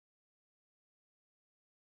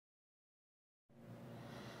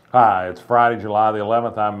Hi, it's Friday, July the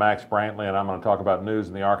 11th. I'm Max Brantley, and I'm going to talk about news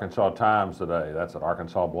in the Arkansas Times today. That's at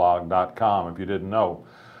arkansasblog.com if you didn't know.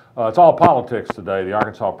 It's all politics today. The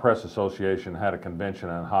Arkansas Press Association had a convention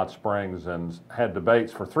in Hot Springs and had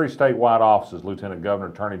debates for three statewide offices: Lieutenant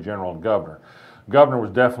Governor, Attorney General, and Governor. Governor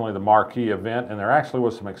was definitely the marquee event, and there actually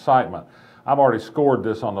was some excitement. I've already scored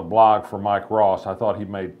this on the blog for Mike Ross. I thought he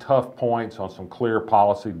made tough points on some clear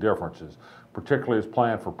policy differences, particularly his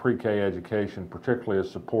plan for pre-K education, particularly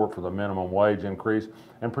his support for the minimum wage increase,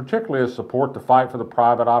 and particularly his support to fight for the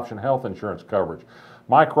private option health insurance coverage.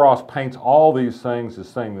 Mike Ross paints all these things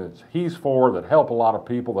as things that he's for, that help a lot of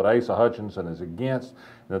people, that Asa Hutchinson is against,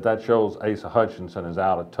 and that shows Asa Hutchinson is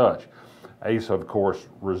out of touch. Asa, of course,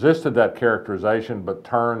 resisted that characterization, but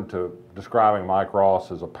turned to describing Mike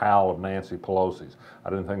Ross as a pal of Nancy Pelosi's. I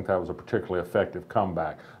didn't think that was a particularly effective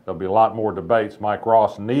comeback. There'll be a lot more debates. Mike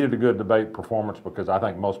Ross needed a good debate performance because I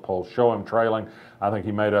think most polls show him trailing. I think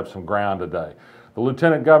he made up some ground today. The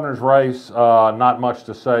lieutenant governor's race, not much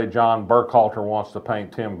to say. John Burkhalter wants to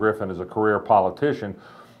paint Tim Griffin as a career politician,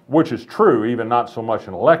 which is true, even not so much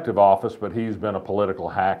an elective office, but he's been a political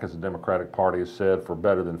hack, as the Democratic Party has said, for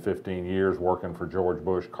better than 15 years, working for George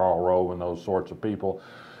Bush, Karl Rove, and those sorts of people.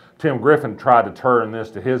 Tim Griffin tried to turn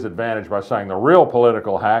this to his advantage by saying the real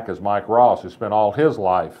political hack is Mike Ross, who spent all his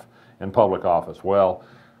life in public office. Well,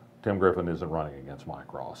 Tim Griffin isn't running against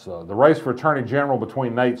Mike Ross. The race for Attorney General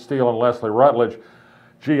between Nate Steele and Leslie Rutledge,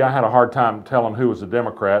 gee, I had a hard time telling who was a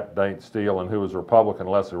Democrat, Nate Steele, and who was a Republican,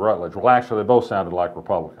 Leslie Rutledge. Well, actually, they both sounded like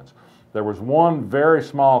Republicans. There was one very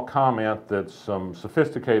small comment that some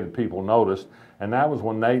sophisticated people noticed, and that was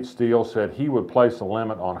when Nate Steele said he would place a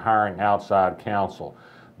limit on hiring outside counsel.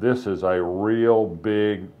 This is a real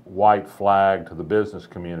big white flag to the business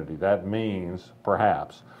community. That means,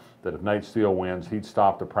 perhaps, that if Nate Steele wins, he'd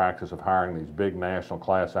stop the practice of hiring these big national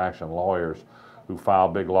class action lawyers who file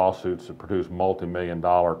big lawsuits that produce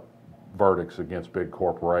multi-million-dollar verdicts against big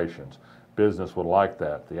corporations. Business would like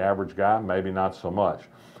that. The average guy, maybe not so much.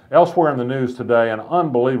 Elsewhere in the news today, an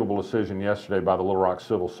unbelievable decision yesterday by the Little Rock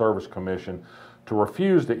Civil Service Commission to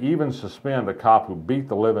refuse to even suspend a cop who beat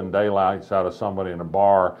the living daylights out of somebody in a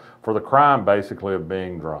bar for the crime, basically, of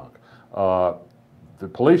being drunk. The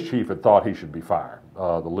police chief had thought he should be fired,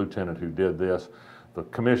 the lieutenant who did this. The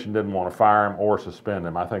commission didn't want to fire him or suspend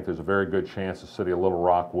him. I think there's a very good chance the city of Little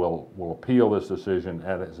Rock will appeal this decision,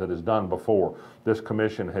 as it has done before. This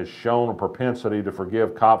commission has shown a propensity to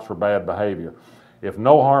forgive cops for bad behavior. If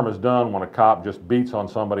no harm is done when a cop just beats on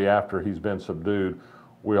somebody after he's been subdued,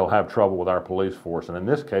 we'll have trouble with our police force. And in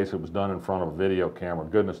this case, it was done in front of a video camera.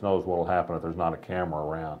 Goodness knows what will happen if there's not a camera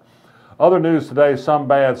around. Other news today, some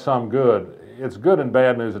bad, some good. It's good and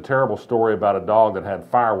bad news. A terrible story about a dog that had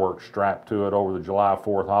fireworks strapped to it over the July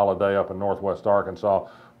 4th holiday up in northwest Arkansas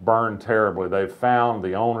burned terribly. They've found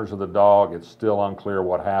the owners of the dog. It's still unclear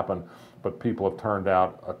what happened, but people have turned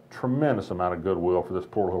out a tremendous amount of goodwill for this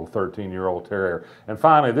poor little 13-year-old terrier. And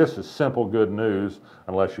finally, this is simple good news,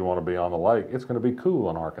 unless you want to be on the lake. It's going to be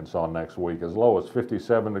cool in Arkansas next week, as low as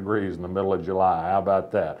 57 degrees in the middle of July. How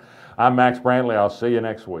about that? I'm Max Brantley. I'll see you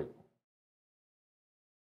next week.